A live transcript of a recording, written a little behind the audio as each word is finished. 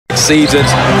season.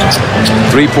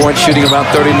 Three-point shooting around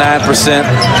 39%.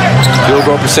 Field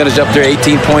goal percentage up there,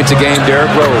 18 points a game. Derrick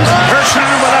Rose. Ersan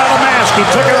without a mask. He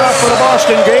took it off for the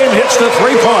Boston game. Hits the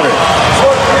three-pointer.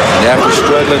 After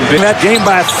struggling, that game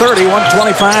by 30,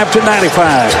 125 to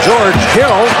 95. George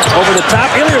Hill over the top.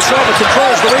 Ilyasova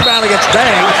controls the rebound against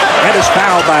Bang and is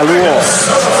fouled by Luol.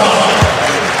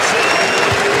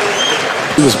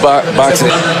 He was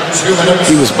boxing.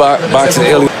 He was boxing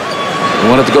Ilya. He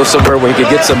wanted to go somewhere where he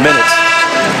could get some minutes.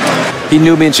 He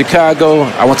knew me in Chicago.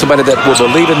 I want somebody that will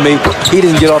believe in me. He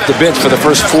didn't get off the bench for the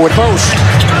first 4 posts.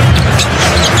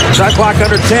 Shot clock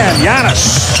under 10.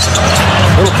 Giannis.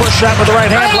 Little push shot with the right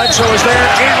hand. Bledsoe is there.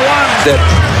 And one. That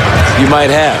you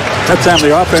might have. That time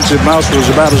the offensive mouse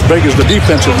was about as big as the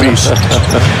defensive piece.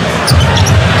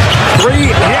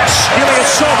 Three. Yes.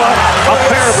 Ilyasova. A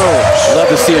pair of those. Love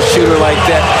to see a shooter like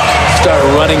that start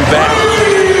running back.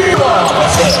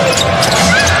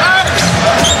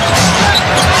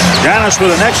 Giannis with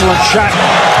an excellent shot.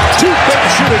 2 big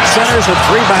shooting centers and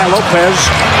 3 by Lopez.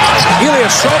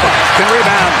 Ilyasova can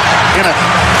rebound in a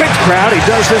big crowd. He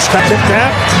does this time. Tipped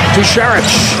out to Saric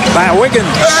by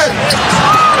Wiggins.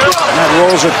 That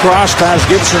rolls across. Ties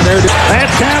Gibson there. Pat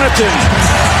Connaughton.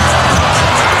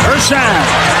 Ersan.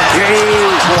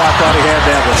 Oh, I thought he had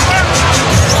that one.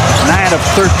 9 of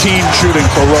 13 shooting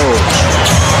for Rose.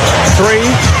 3.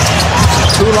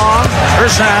 Too long.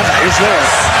 Ersan is there.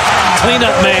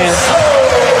 Cleanup man.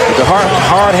 With the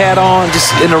hard hat on,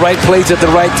 just in the right place at the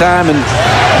right time, and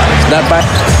not by.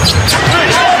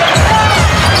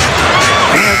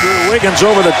 Andrew Wiggins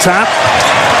over the top.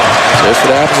 That's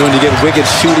what happens when you get Wiggins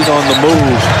shooting on the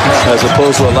move, as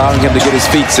opposed to allowing him to get his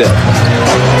feet set.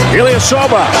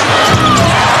 Ilyasova.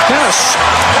 Yes.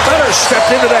 Better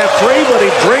stepped into that 3, but he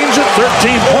drains it.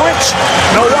 13 points.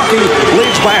 Milwaukee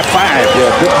leads by 5. Yeah,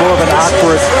 a bit more of an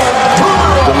awkward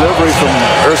delivery from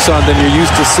Ersan than you're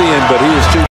used to seeing, but he was too.